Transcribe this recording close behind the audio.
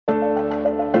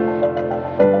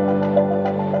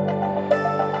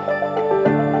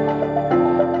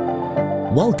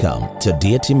Welcome to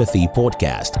Dear Timothy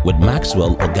Podcast with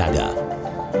Maxwell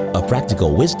Ogaga, a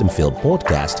practical wisdom-filled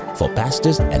podcast for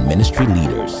pastors and ministry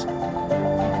leaders.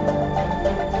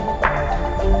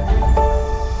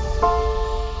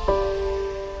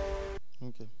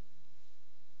 Okay.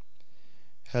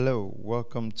 Hello,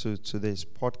 welcome to today's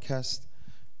podcast.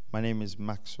 My name is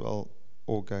Maxwell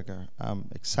Ogaga. I'm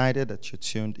excited that you're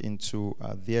tuned into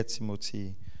Dear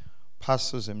Timothy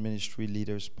Pastors and Ministry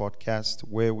Leaders podcast,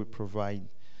 where we provide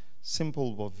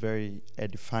simple but very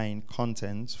edifying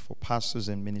content for pastors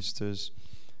and ministers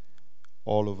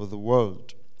all over the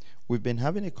world. We've been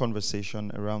having a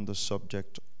conversation around the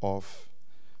subject of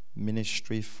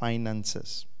ministry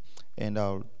finances, and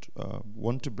I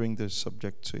want to bring this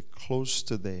subject to a close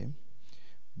today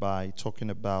by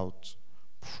talking about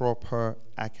proper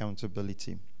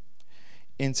accountability.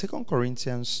 In 2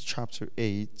 Corinthians chapter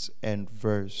 8 and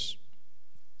verse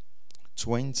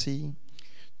 20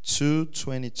 to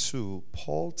 22,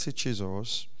 Paul teaches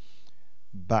us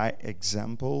by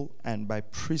example and by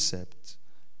precept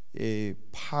a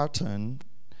pattern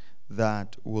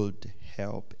that would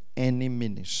help any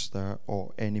minister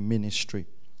or any ministry.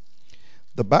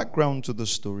 The background to the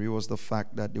story was the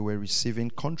fact that they were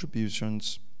receiving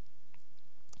contributions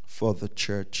for the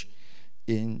church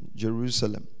in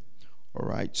Jerusalem. All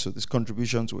right, so these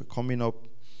contributions were coming up,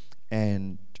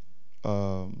 and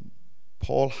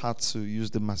Paul had to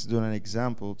use the Macedonian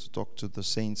example to talk to the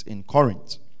saints in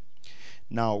Corinth.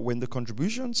 Now, when the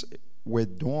contributions were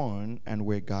done and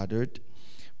were gathered,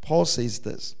 Paul says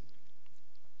this.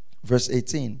 Verse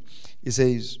 18, he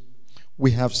says,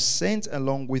 "We have sent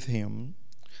along with him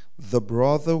the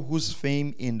brother whose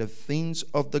fame in the things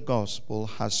of the gospel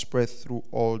has spread through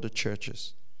all the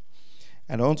churches.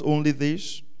 And not only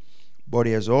this, but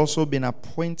he has also been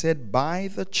appointed by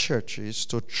the churches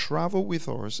to travel with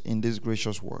us in this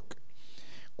gracious work,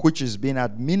 which is being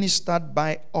administered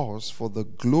by us for the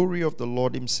glory of the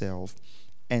Lord himself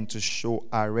and to show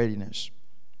our readiness."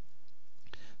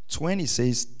 20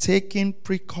 says, "Taking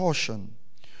precaution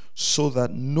so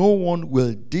that no one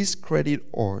will discredit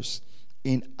us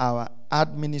in our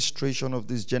administration of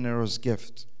this generous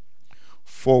gift.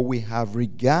 For we have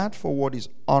regard for what is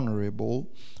honorable,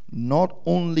 not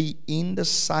only in the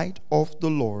sight of the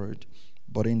Lord,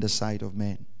 but in the sight of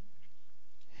men.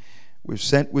 We've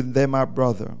sent with them our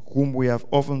brother, whom we have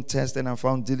often tested and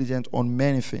found diligent on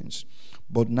many things,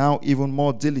 but now even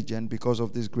more diligent because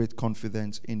of this great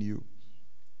confidence in you."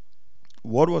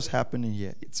 What was happening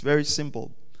here? It's very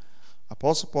simple.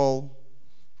 Apostle Paul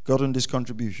got on these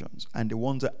contributions, and they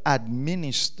want to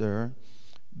administer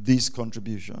this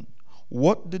contribution.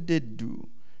 What did they do?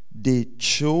 They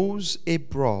chose a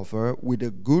brother with a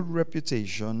good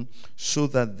reputation so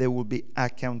that there will be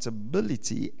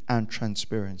accountability and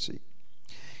transparency.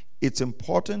 It's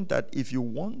important that if you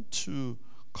want to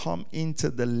come into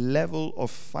the level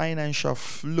of financial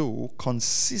flow,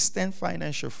 consistent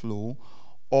financial flow,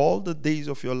 all the days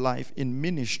of your life in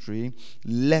ministry,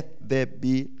 let there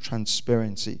be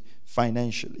transparency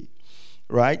financially.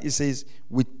 Right? It says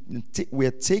we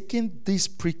are taking this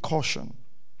precaution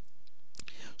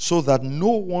so that no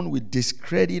one will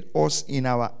discredit us in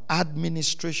our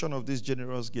administration of this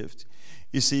generous gift.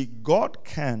 You see, God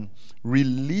can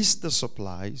release the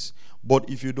supplies, but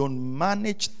if you don't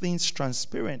manage things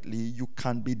transparently, you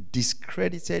can be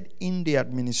discredited in the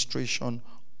administration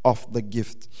of the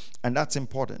gift. And that's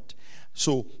important.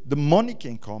 So the money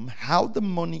can come. How the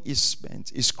money is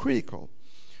spent is critical.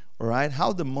 All right?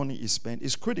 How the money is spent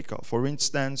is critical. For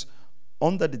instance,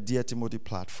 under the Dear Timothy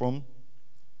platform,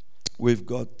 we've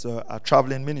got a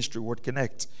traveling ministry, Word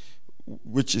Connect,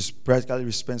 which is practically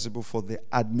responsible for the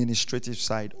administrative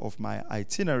side of my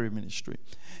itinerary ministry.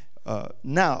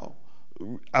 Now,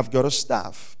 I've got a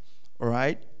staff, all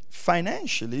right?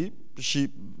 Financially,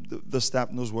 the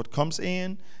staff knows what comes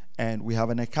in, and we have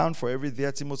an account for every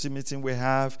Dear Timothy meeting we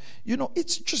have.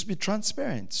 It's just be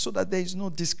transparent so that there is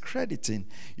no discrediting.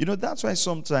 That's why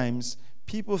sometimes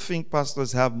people think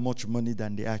pastors have much money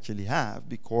than they actually have,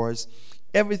 because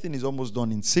everything is almost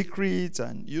done in secret.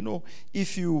 And,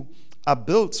 if you are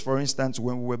built, for instance,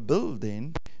 when we were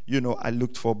building, I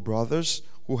looked for brothers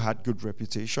who had good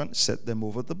reputation, set them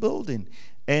over the building,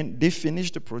 and they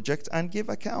finished the project and gave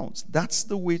accounts. That's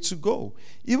the way to go.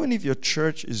 Even if your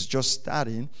church is just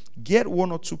starting, get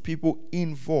one or two people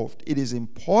involved. It is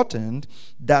important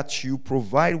that you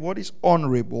provide what is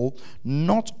honorable,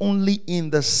 not only in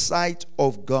the sight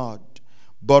of God,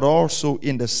 but also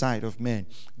in the sight of men.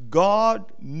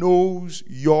 God knows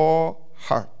your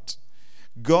heart.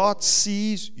 God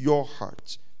sees your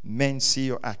heart. Men see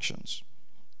your actions.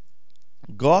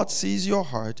 God sees your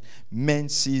heart, man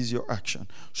sees your action.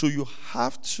 So you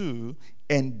have to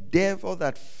endeavor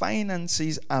that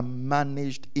finances are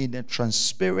managed in a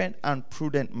transparent and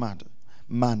prudent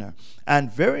manner.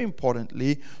 And very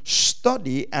importantly,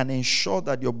 study and ensure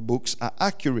that your books are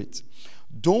accurate.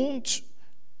 Don't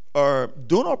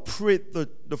operate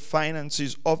the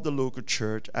finances of the local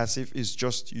church as if it's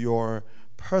just your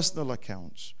personal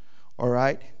accounts. All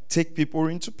right? Take people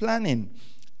into planning.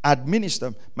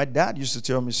 Administer. My dad used to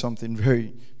tell me something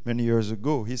very many years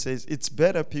ago. He says, it's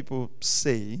better people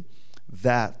say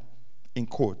that, in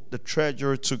quote, the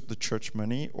treasurer took the church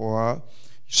money or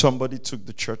somebody took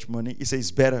the church money. He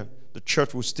says, better. The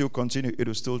church will still continue. It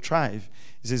will still thrive.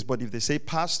 He says, but if they say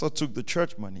pastor took the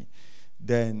church money,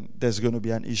 then there's going to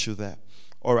be an issue there.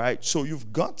 All right? So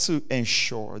you've got to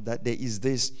ensure that there is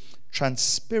this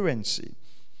transparency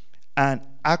and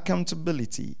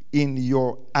accountability in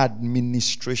your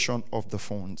administration of the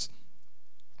funds.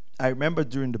 I remember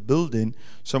during the building,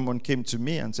 someone came to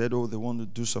me and said, oh, they want to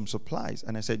do some supplies.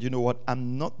 And I said, you know what?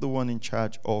 I'm not the one in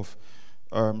charge of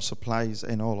supplies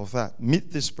and all of that.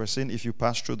 Meet this person. If you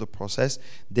pass through the process,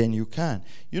 then you can.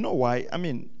 You know why? I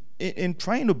mean, in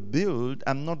trying to build,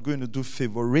 I'm not going to do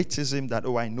favoritism that,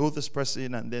 oh, I know this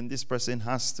person and then this person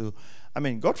has to. I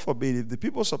mean, God forbid, if the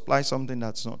people supply something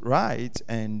that's not right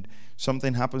and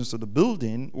something happens to the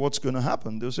building, what's going to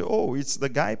happen? They'll say, oh, it's the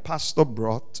guy pastor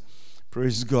brought,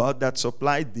 praise God, that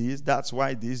supplied this. That's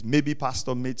why this. Maybe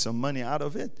pastor made some money out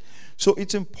of it. So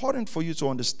it's important for you to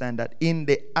understand that in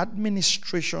the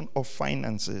administration of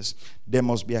finances, there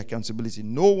must be accountability.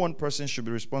 No one person should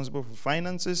be responsible for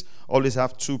finances. Always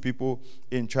have two people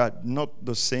in charge, not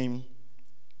the same.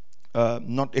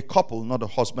 Not a couple, not a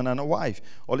husband and a wife.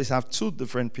 Always have two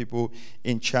different people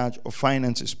in charge of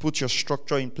finances. Put your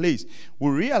structure in place. We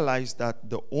realize that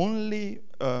the only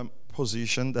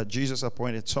position that Jesus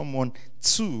appointed someone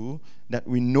to that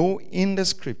we know in the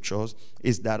scriptures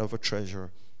is that of a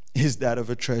treasurer.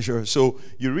 So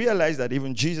you realize that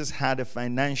even Jesus had a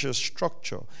financial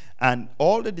structure, and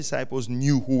all the disciples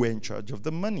knew who were in charge of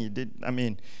the money.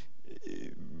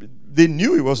 They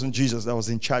knew it wasn't Jesus that was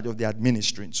in charge of the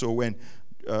administering. So when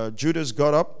Judas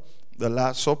got up, the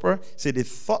Last Supper, said they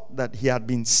thought that he had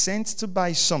been sent to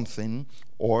buy something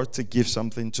or to give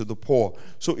something to the poor.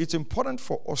 So it's important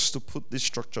for us to put these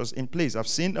structures in place. I've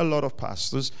seen a lot of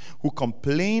pastors who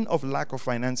complain of lack of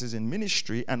finances in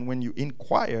ministry, and when you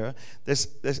inquire, there's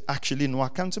actually no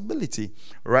accountability,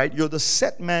 right? You're the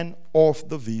set man of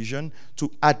the vision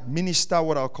to administer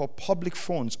what I'll call public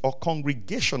funds or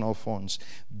congregational funds.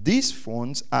 These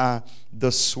funds are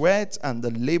the sweat and the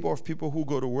labor of people who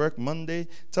go to work Monday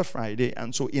to Friday,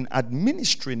 and so in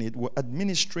administering it, we're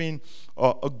administering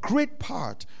a great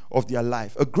part of their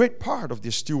life, a great part of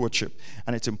their stewardship.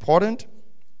 And it's important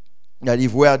that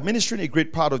if we're administering a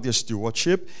great part of their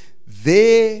stewardship,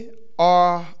 they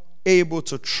are able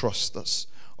to trust us.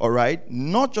 All right?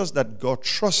 Not just that God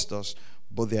trusts us,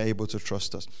 but they are able to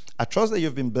trust us. I trust that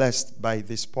you've been blessed by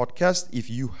this podcast. If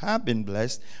you have been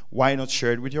blessed, why not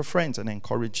share it with your friends and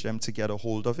encourage them to get a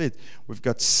hold of it? We've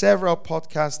got several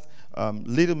podcasts,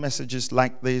 little messages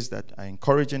like this that are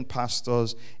encouraging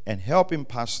pastors and helping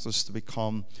pastors to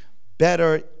become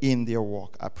better in their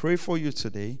walk. I pray for you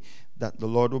today that the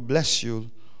Lord will bless you,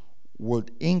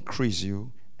 would increase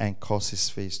you, and cause His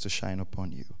face to shine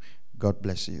upon you. God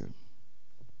bless you.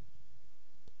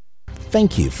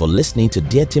 Thank you for listening to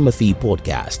Dear Timothy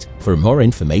podcast. For more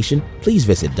information, please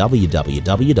visit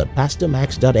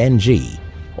www.pastormax.ng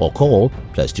or call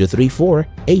 +234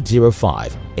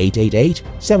 805 888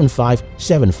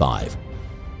 7575.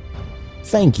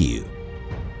 Thank you.